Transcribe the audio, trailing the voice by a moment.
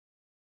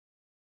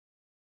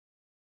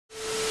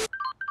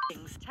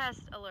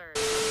Test alert.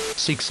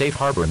 Seek safe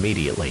harbor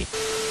immediately.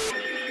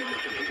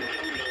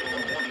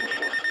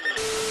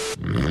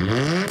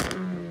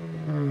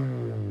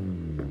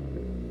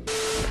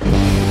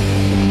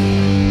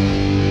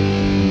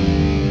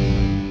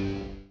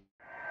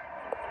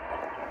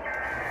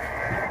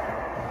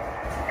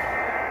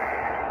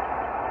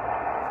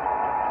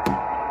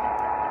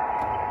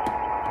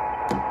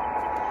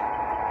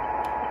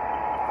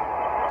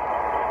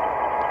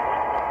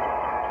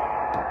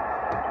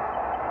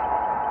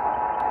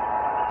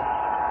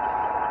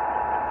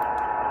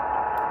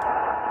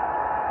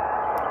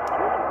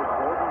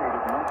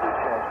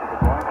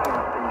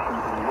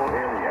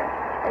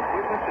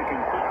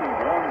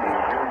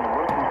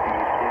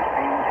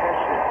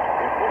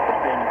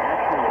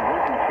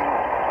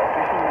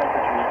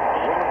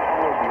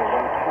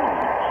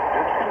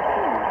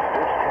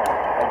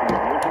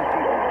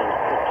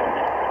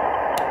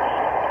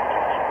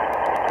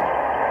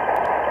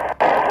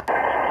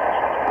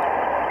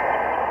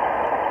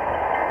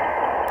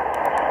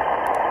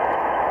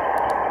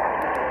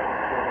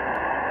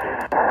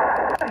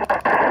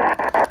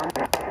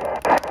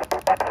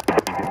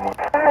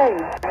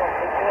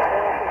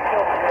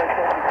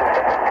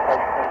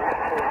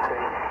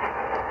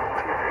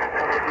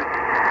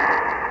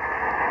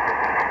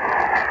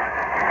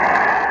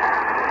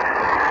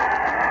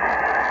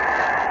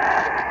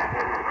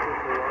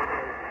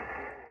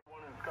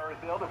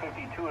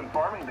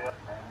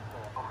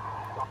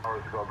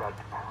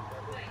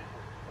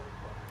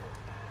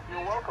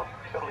 You're welcome.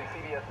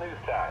 WCBS News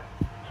Time.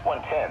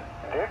 110.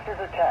 This is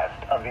a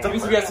test of the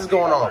WCBS is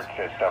going off.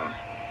 System.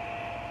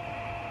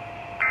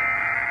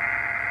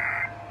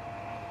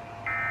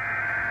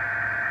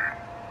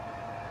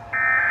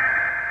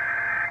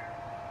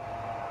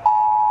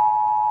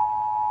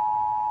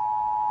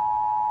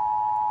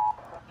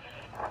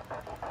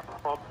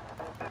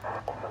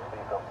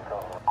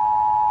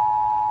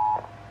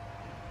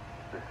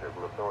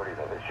 Authorities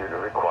have issued a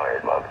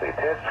required monthly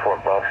test for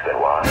Bucks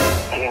NY,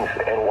 Kings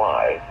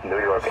NY, New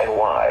York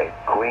NY,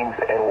 Queens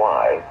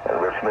NY,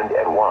 and Richmond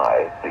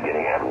NY,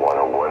 beginning at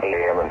 1:01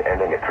 a.m. and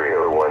ending at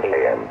 3:01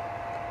 a.m.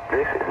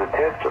 This is a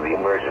test of the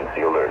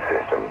emergency alert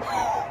system.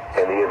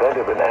 In the event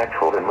of an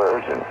actual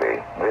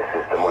emergency, this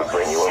system will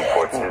bring you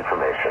important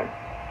information.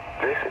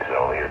 This is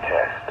only a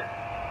test.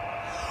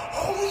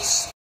 Holy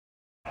shit.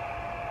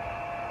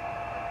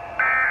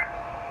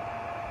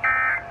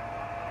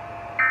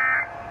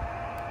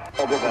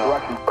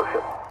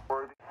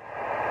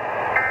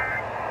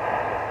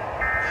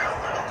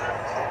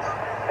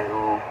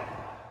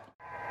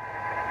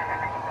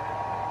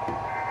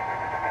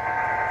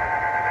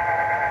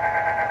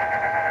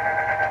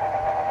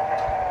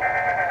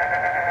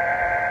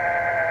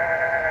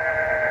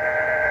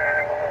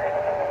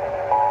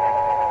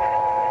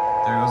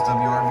 There goes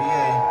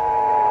WRVA.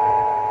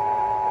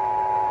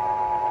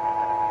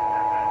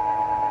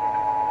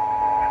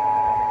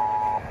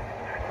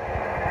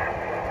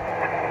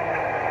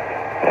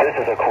 This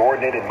is a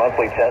coordinated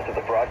monthly test of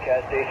the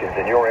broadcast stations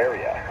in your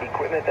area.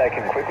 Equipment that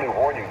can quickly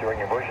warn you during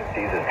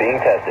emergencies is being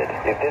tested.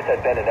 If this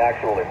had been an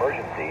actual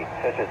emergency,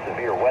 such as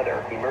severe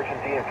weather,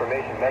 emergency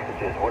information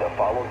messages would have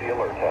followed the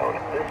alert tone.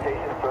 This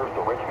station serves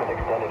the Richmond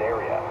extended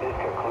area. This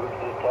concludes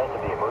this test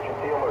of the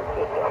emergency alert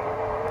system.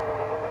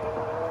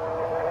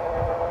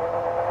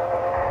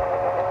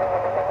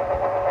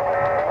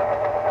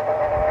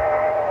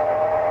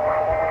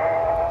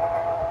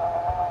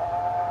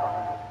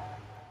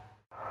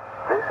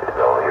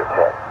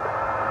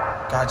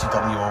 Got you,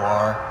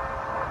 WOR.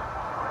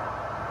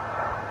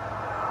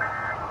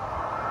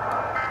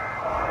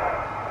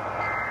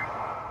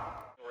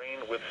 Rain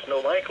with snow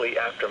likely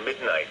after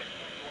midnight.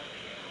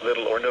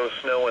 Little or no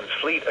snow and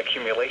sleet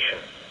accumulation.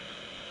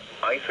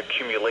 Ice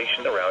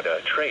accumulation around a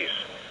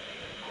trace.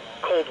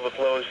 Cold with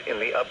lows in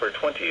the upper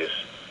 20s.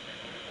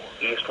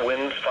 East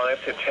winds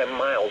 5 to 10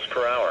 miles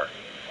per hour.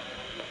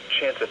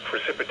 Chance of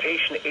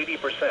precipitation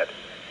 80%.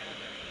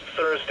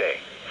 Thursday,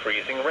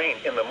 freezing rain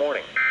in the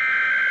morning.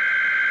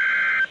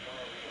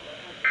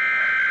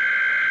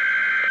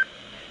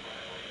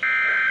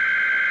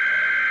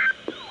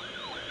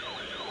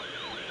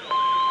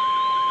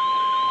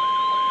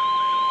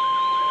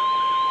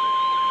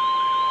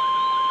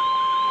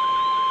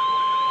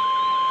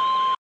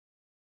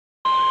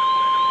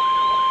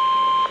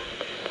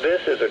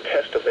 This is a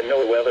test of the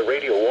NOAA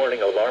radio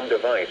warning alarm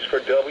device for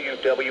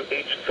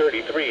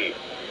WWH-33.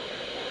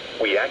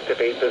 We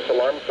activate this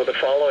alarm for the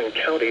following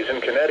counties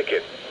in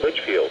Connecticut: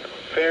 Litchfield,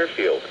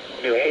 Fairfield,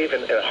 New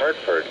Haven, and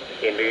Hartford;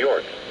 in New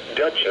York,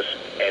 Dutchess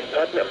and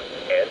Putnam;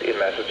 and in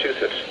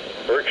Massachusetts,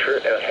 Berkshire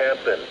and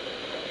Hampton.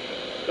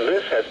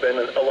 This has been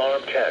an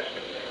alarm test.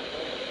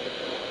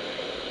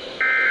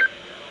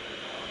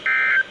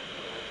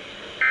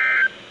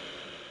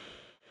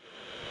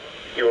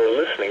 You're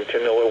listening to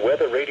NOAA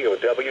Weather Radio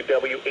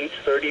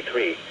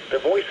WWH-33, the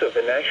voice of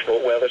the National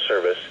Weather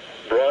Service,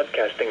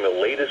 broadcasting the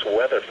latest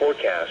weather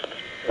forecasts,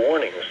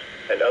 warnings,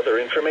 and other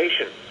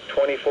information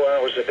 24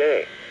 hours a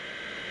day.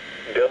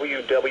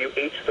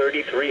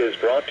 WWH-33 is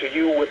brought to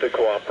you with the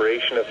cooperation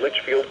operation of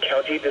Litchfield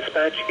County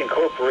Dispatch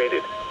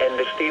Incorporated and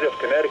the state of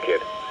Connecticut.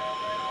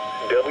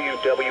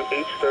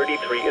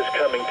 WWH-33 is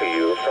coming to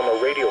you from a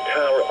radio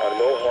tower on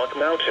Mohawk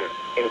Mountain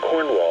in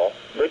Cornwall,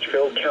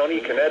 Litchfield County,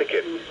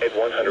 Connecticut at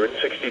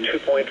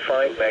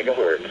 162.5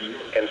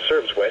 megahertz and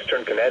serves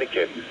western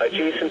Connecticut,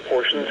 adjacent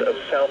portions of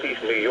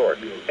southeast New York,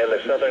 and the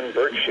southern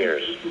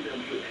Berkshires.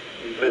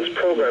 This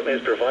program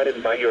is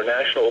provided by your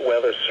National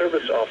Weather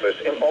Service office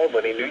in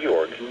Albany, New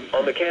York,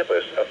 on the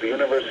campus of the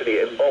University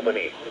of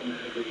Albany.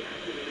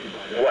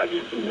 What?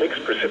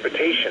 Mixed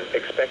precipitation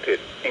expected,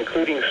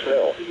 including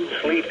snow,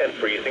 sleet, and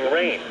freezing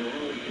rain.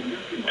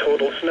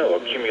 Total snow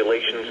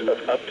accumulations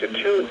of up to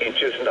 2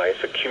 inches and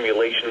ice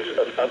accumulations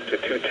of up to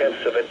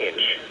 0.2 of an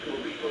inch.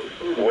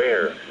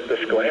 Where? The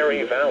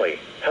Schoharie Valley,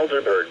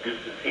 Helderberg,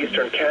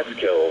 Eastern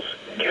Catskills,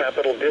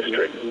 Capital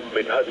District,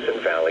 Mid-Hudson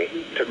Valley,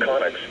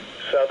 Taconics,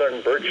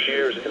 Southern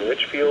Berkshires, and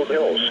Litchfield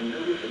Hills.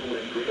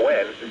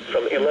 When?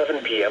 From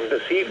 11 p.m.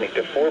 this evening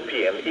to 4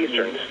 p.m.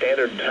 Eastern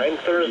Standard Time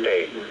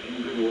Thursday.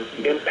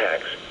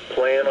 Impacts.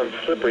 Plan on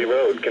slippery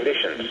road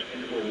conditions.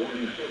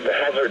 The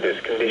hazardous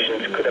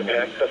conditions could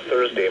impact the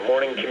Thursday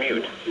morning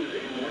commute.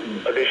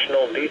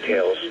 Additional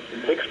details.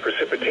 Mixed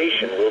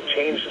precipitation will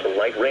change to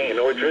light rain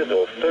or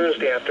drizzle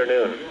Thursday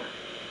afternoon.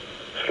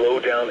 Slow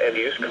down and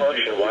use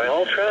caution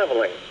while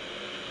traveling.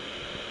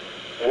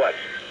 What?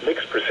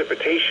 Mixed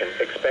precipitation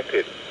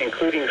expected,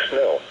 including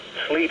snow,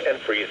 sleet, and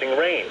freezing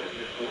rain.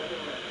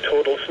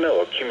 Total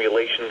snow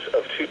accumulations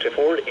of 2 to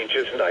 4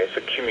 inches and ice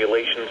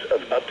accumulations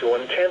of up to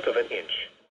 1/10 of an inch.